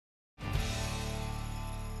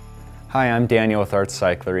Hi, I'm Daniel with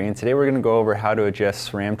Cyclery, and today we're going to go over how to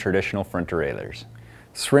adjust SRAM traditional front derailleurs.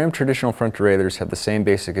 SRAM traditional front derailleurs have the same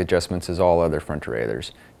basic adjustments as all other front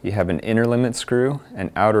derailleurs. You have an inner limit screw,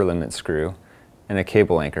 an outer limit screw, and a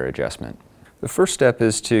cable anchor adjustment. The first step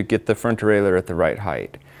is to get the front derailleur at the right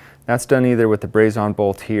height. That's done either with the braze-on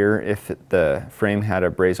bolt here, if the frame had a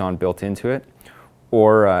braze-on built into it,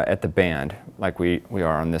 or at the band, like we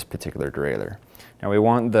are on this particular derailleur. Now we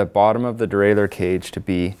want the bottom of the derailleur cage to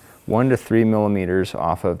be 1 to 3 millimeters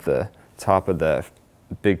off of the top of the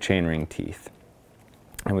big chainring teeth.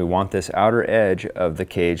 And we want this outer edge of the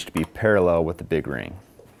cage to be parallel with the big ring.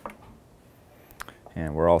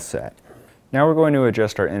 And we're all set. Now we're going to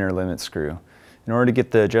adjust our inner limit screw. In order to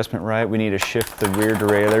get the adjustment right, we need to shift the rear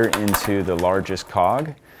derailleur into the largest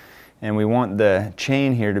cog. And we want the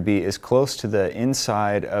chain here to be as close to the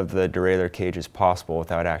inside of the derailleur cage as possible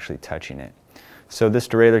without actually touching it. So this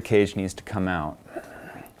derailleur cage needs to come out.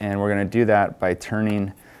 And we're going to do that by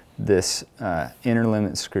turning this inner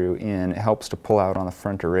limit screw in. It helps to pull out on the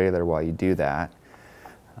front derailleur while you do that.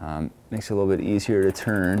 Makes it a little bit easier to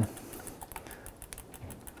turn.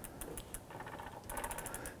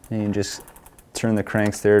 And you can just turn the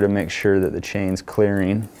cranks there to make sure that the chain's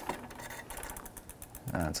clearing.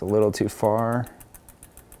 It's a little too far.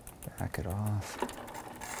 Back it off.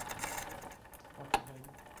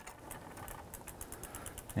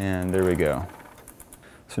 And there we go.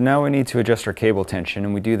 So now we need to adjust our cable tension,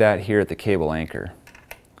 and we do that here at the cable anchor.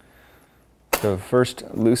 So first,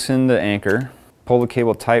 loosen the anchor, pull the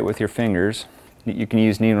cable tight with your fingers. You can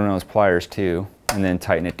use needle nose pliers too, and then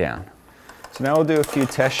tighten it down. So now we'll do a few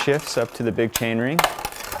test shifts up to the big chain ring.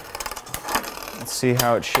 Let's see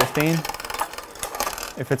how it's shifting.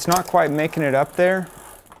 If it's not quite making it up there,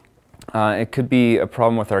 it could be a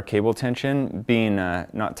problem with our cable tension being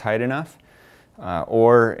not tight enough.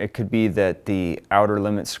 Or it could be that the outer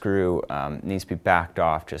limit screw needs to be backed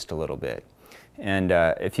off just a little bit. And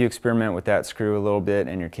if you experiment with that screw a little bit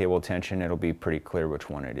and your cable tension, it'll be pretty clear which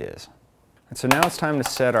one it is. And so now it's time to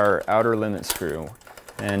set our outer limit screw.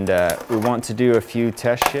 And we want to do a few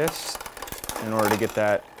test shifts in order to get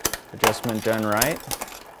that adjustment done right.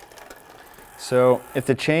 So if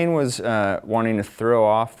the chain was wanting to throw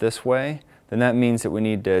off this way, then that means that we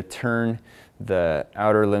need to turn the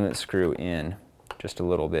outer limit screw in just a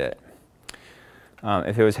little bit.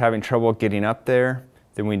 If it was having trouble getting up there,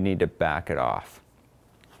 then we need to back it off.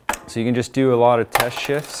 So you can just do a lot of test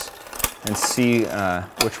shifts and see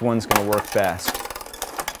which one's going to work best.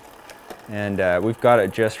 And we've got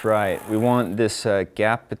it just right. We want this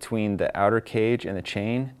gap between the outer cage and the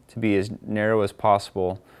chain to be as narrow as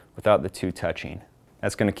possible without the two touching.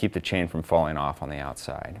 That's going to keep the chain from falling off on the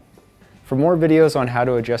outside. For more videos on how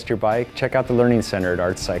to adjust your bike, check out the Learning Center at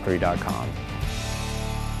artcyclery.com.